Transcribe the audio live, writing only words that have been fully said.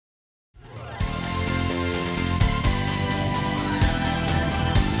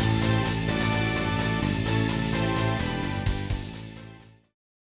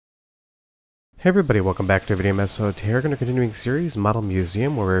Hey everybody, welcome back to Video Mess. Today we're going to continuing series Model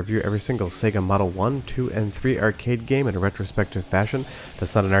Museum, where we review every single Sega Model 1, 2, and 3 arcade game in a retrospective fashion.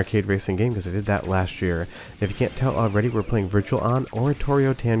 That's not an arcade racing game because I did that last year. If you can't tell already, we're playing Virtual On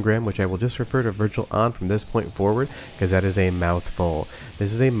Oratorio Tangram, which I will just refer to Virtual On from this point forward because that is a mouthful.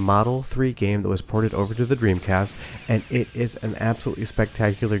 This is a Model 3 game that was ported over to the Dreamcast, and it is an absolutely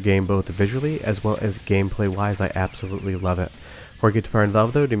spectacular game both visually as well as gameplay wise. I absolutely love it. Before we get too far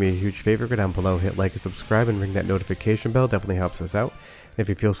involved though, do me a huge favor, go down below, hit like and subscribe, and ring that notification bell. Definitely helps us out. And if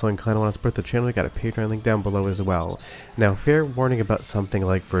you feel so inclined and want to support the channel, we got a Patreon link down below as well. Now, fair warning about something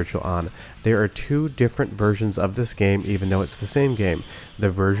like Virtual On. There are two different versions of this game, even though it's the same game. The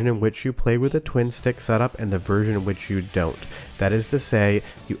version in which you play with a twin stick setup and the version in which you don't. That is to say,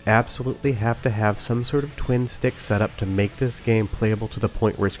 you absolutely have to have some sort of twin stick setup to make this game playable to the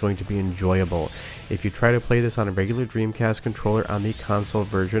point where it's going to be enjoyable. If you try to play this on a regular Dreamcast controller on the console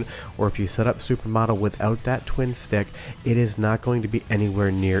version, or if you set up Super Model without that twin stick, it is not going to be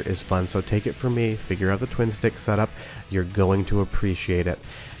anywhere near as fun. So take it from me, figure out the twin stick setup, you're going to appreciate it.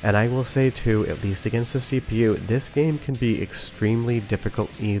 And I will say too, at least against the CPU, this game can be extremely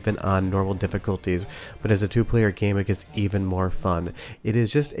difficult even on normal difficulties, but as a two-player game it gets even more fun. It is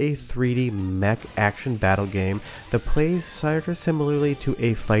just a 3D mech action battle game that plays sort of similarly to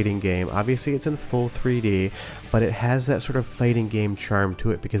a fighting game. Obviously it's in full 3D, but it has that sort of fighting game charm to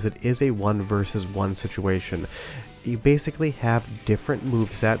it because it is a 1 versus 1 situation. You basically have different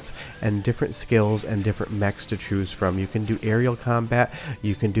movesets and different skills and different mechs to choose from. You can do aerial combat,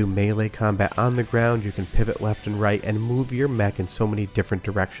 you can do melee combat on the ground, you can pivot left and right and move your mech in so many different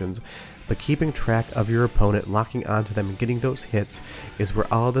directions. But keeping track of your opponent, locking onto them and getting those hits is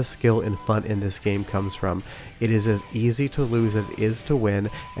where all the skill and fun in this game comes from. It is as easy to lose as it is to win,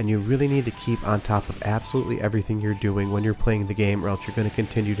 and you really need to keep on top of absolutely everything you're doing when you're playing the game, or else you're going to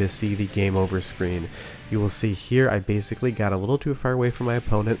continue to see the game over screen. You will see here I basically got a little too far away from my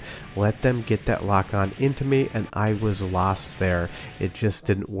opponent, let them get that lock on into me, and I was lost there. It just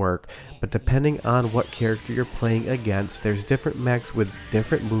didn't work. But depending on what character you're playing against, there's different mechs with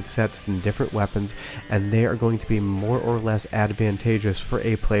different movesets and different weapons, and they are going to be more or less advantageous for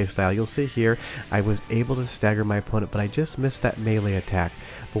a playstyle. You'll see here I was able to stagger my opponent, but I just missed that melee attack.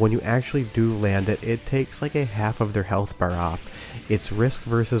 But when you actually do land it, it takes like a half of their health bar off. It's risk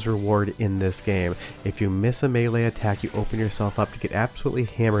versus reward in this game. If you miss a melee attack, you open yourself up to get absolutely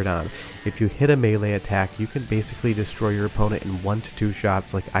hammered on. If you hit a melee attack, you can basically destroy your opponent in 1 to 2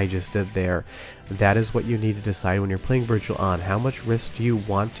 shots like I just did there. That is what you need to decide when you're playing Virtual On. How much risk do you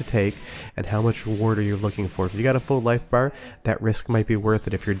want to take, and how much reward are you looking for? If you got a full life bar, that risk might be worth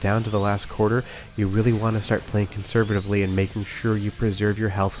it. If you're down to the last quarter, you really want to start playing conservatively and making sure you preserve your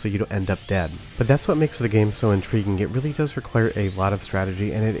health so you don't end up dead. But that's what makes the game so intriguing. It really does require a lot of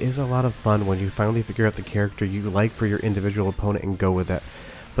strategy, and it is a lot of fun when you finally figure out the character you like for your individual opponent and go with it.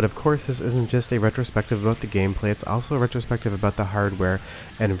 But of course, this isn't just a retrospective about the gameplay, it's also a retrospective about the hardware,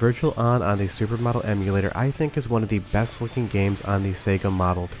 and Virtual On the Super Model emulator I think is one of the best looking games on the Sega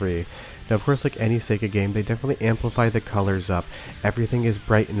Model 3. Now of course, like any Sega game, they definitely amplify the colors up. Everything is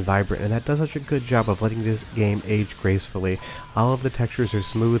bright and vibrant, and that does such a good job of letting this game age gracefully. All of the textures are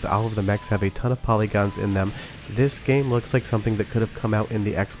smooth, all of the mechs have a ton of polygons in them. This game looks like something that could have come out in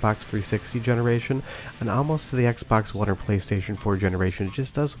the Xbox 360 generation, and almost to the Xbox One or PlayStation 4 generation. It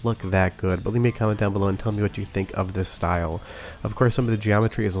just does look that good, but leave me a comment down below and tell me what you think of this style. Of course, some of the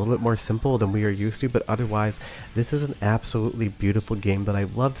geometry is a little bit more simple than we are used to, but otherwise, this is an absolutely beautiful game that I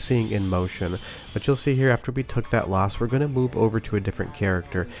love seeing in motion. But you'll see here, after we took that loss, we're going to move over to a different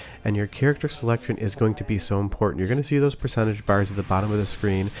character, and your character selection is going to be so important. You're going to see those percentage bars at the bottom of the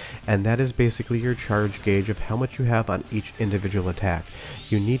screen, and that is basically your charge gauge of how much you have on each individual attack.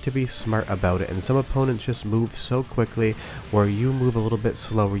 You need to be smart about it, and some opponents just move so quickly where you move a little bit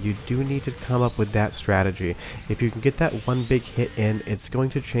slower. You do need to come up with that strategy. If you can get that one big hit in, it's going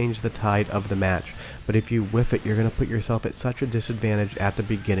to change the tide of the match. But if you whiff it, you're going to put yourself at such a disadvantage at the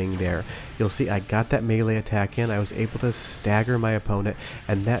beginning there. You'll see I got that melee attack in, I was able to stagger my opponent,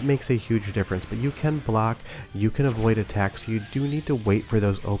 and that makes a huge difference. But you can block, you can avoid attacks, so you do need to wait for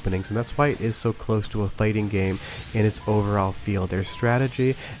those openings, and that's why it is so close to a fighting game in its overall feel. There's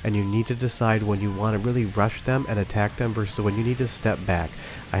strategy, and you need to decide when you want to really rush them and attack them versus when you need to step back.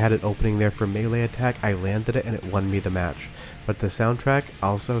 I had an opening there for melee attack, I landed it, and it won me the match. But the soundtrack,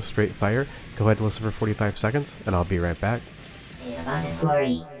 also straight fire. Go ahead and listen for 45 seconds, and I'll be right back.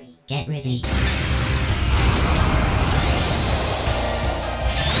 Get ready.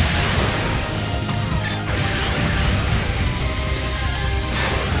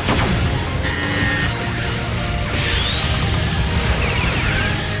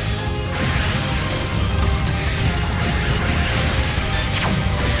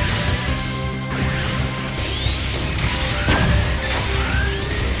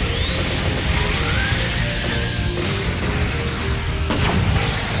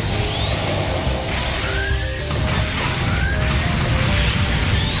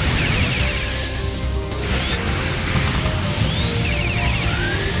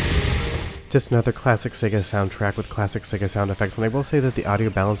 Just another classic Sega soundtrack with classic Sega sound effects, and I will say that the audio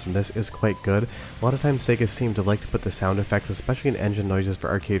balance in this is quite good. A lot of times Sega seem to like to put the sound effects, especially in engine noises for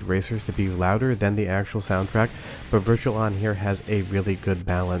arcade racers, to be louder than the actual soundtrack, but Virtual On here has a really good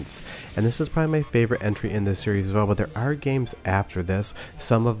balance. And this is probably my favorite entry in this series as well, but there are games after this,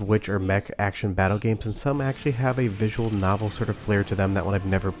 some of which are mech action battle games, and some actually have a visual novel sort of flair to them. That one I've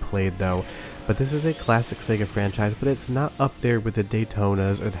never played though. But this is a classic Sega franchise, but it's not up there with the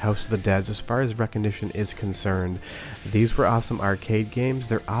Daytonas or the House of the Deads as far as recognition is concerned. These were awesome arcade games,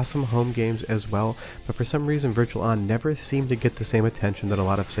 they're awesome home games as well, but for some reason Virtual On never seemed to get the same attention that a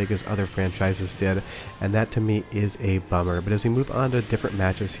lot of Sega's other franchises did, and that to me is a bummer. But as we move on to different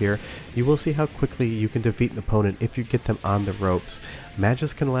matches here, you will see how quickly you can defeat an opponent if you get them on the ropes.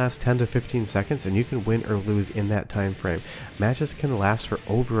 Matches can last 10 to 15 seconds and you can win or lose in that time frame. Matches can last for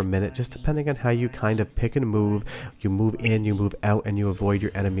over a minute just depending on how you kind of pick and move. You move in, you move out, and you avoid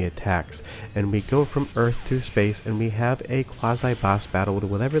your enemy attacks. And we go from Earth to space and we have a quasi-boss battle with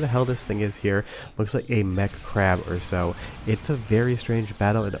whatever the hell this thing is here. Looks like a mech crab or so. It's a very strange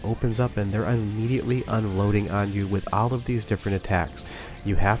battle. It opens up and they're immediately unloading on you with all of these different attacks.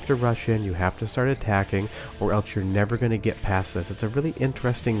 You have to rush in, you have to start attacking, or else you're never going to get past this. It's a really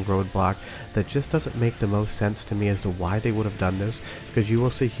interesting roadblock that just doesn't make the most sense to me as to why they would have done this, because you will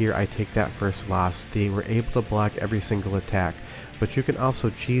see here I take that first loss. They were able to block every single attack. But you can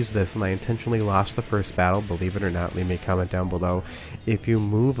also cheese this, and I intentionally lost the first battle, believe it or not. Leave me a comment down below. If you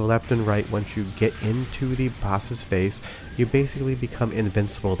move left and right once you get into the boss's face, you basically become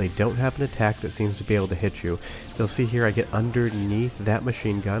invincible. They don't have an attack that seems to be able to hit you. You'll see here I get underneath that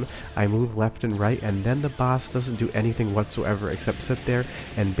machine gun, I move left and right, and then the boss doesn't do anything whatsoever except sit there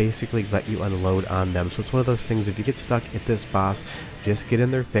and basically let you unload on them. So it's one of those things, if you get stuck at this boss, just get in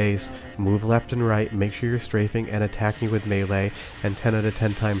their face, move left and right, make sure you're strafing and attacking with melee, and 10 out of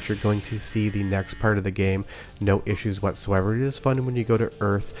 10 times you're going to see the next part of the game, no issues whatsoever. It is fun when you go to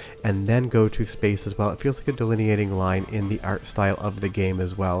Earth and then go to space as well. It feels like a delineating line in the art style of the game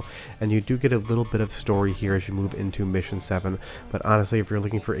as well, and you do get a little bit of story here as you move into Mission 7, but honestly if you're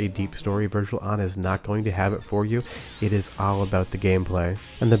looking for a deep story, Virtual On is not going to have it for you. It is all about the gameplay.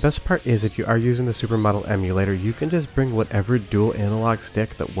 And the best part is if you are using the Super Model emulator, you can just bring whatever dual analog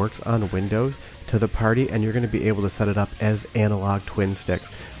stick that works on Windows to the party, and you're going to be able to set it up as analog twin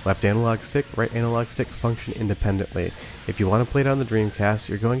sticks. Left analog stick, right analog stick function independently. If you want to play it on the Dreamcast,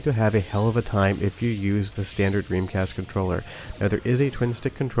 you're going to have a hell of a time if you use the standard Dreamcast controller. Now there is a twin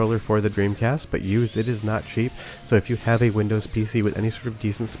stick controller for the Dreamcast, but it is not cheap, so if you have a Windows PC with any sort of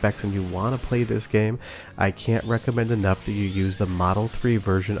decent specs and you want to play this game, I can't recommend enough that you use the Model 3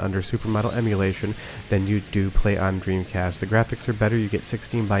 version under Super Model emulation than you do play on Dreamcast. The graphics are better, you get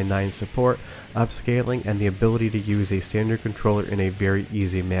 16:9 support, upscaling, and the ability to use a standard controller in a very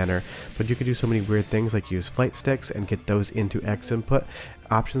easy manner. But you can do so many weird things like use flight sticks and get those into X input.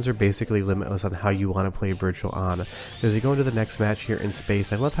 Options are basically limitless on how you want to play Virtual On. As you go into the next match here in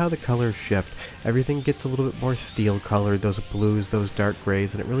space, I love how the colors shift. Everything gets a little bit more steel colored, those blues, those dark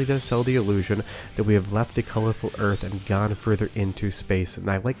grays, and it really does sell the illusion that we have left the colorful Earth and gone further into space. And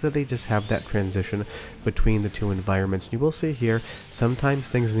I like that they just have that transition between the two environments. You will see here, sometimes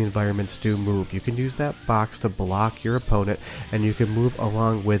things in the environments do move. You can use that box to block your opponent, and you can move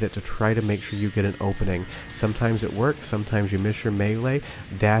along with it to try to make sure you get an opening. Sometimes it works, sometimes you miss your melee,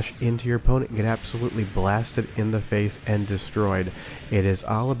 dash into your opponent and get absolutely blasted in the face and destroyed. It is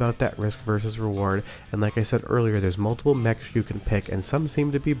all about that risk versus reward, and like I said earlier, there's multiple mechs you can pick, and some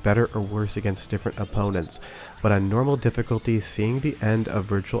seem to be better or worse against different opponents. But on normal difficulty, seeing the end of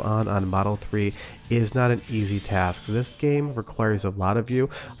Virtual On Model 3 is not an easy task. This game requires a lot of you,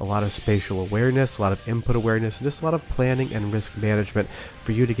 a lot of spatial awareness, a lot of input awareness, and just a lot of planning and risk management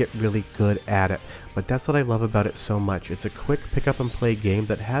for you to get really good at it. But that's what I love about it so much. It's a quick pick up and play game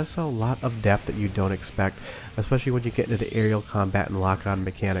that has a lot of depth that you don't expect, especially when you get into the aerial combat and lock-on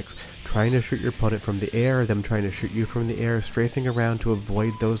mechanics. Trying to shoot your opponent from the air, them trying to shoot you from the air, strafing around to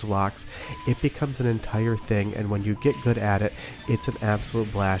avoid those locks, it becomes an entire thing, and when you get good at it, it's an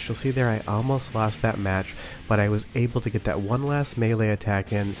absolute blast. You'll see there I almost lost that match, but I was able to get that one last melee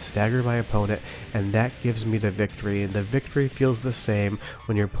attack in, stagger my opponent, and that gives me the victory. And the victory feels the same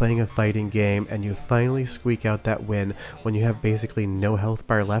when you're playing a fighting game and you finally squeak out that win when you have basically no health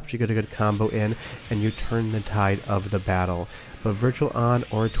bar left. You get a good combo in and you turn the tide of the battle. But Virtual On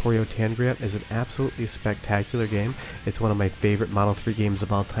Oratorio Tangram is an absolutely spectacular game. It's one of my favorite Model 3 games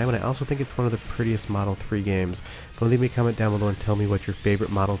of all time, and I also think it's one of the prettiest Model 3 games. Go leave me a comment down below and tell me what your favorite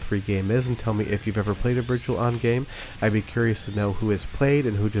Model 3 game is, and tell me if you've ever played a Virtual On game. I'd be curious to know who has played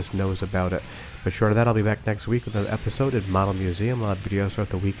and who just knows about it. But short of that, I'll be back next week with another episode in Model Museum. I'll have videos throughout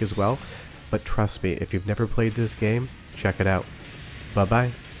the week as well. but trust me, if you've never played this game, check it out.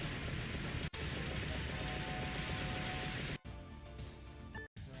 Bye-bye.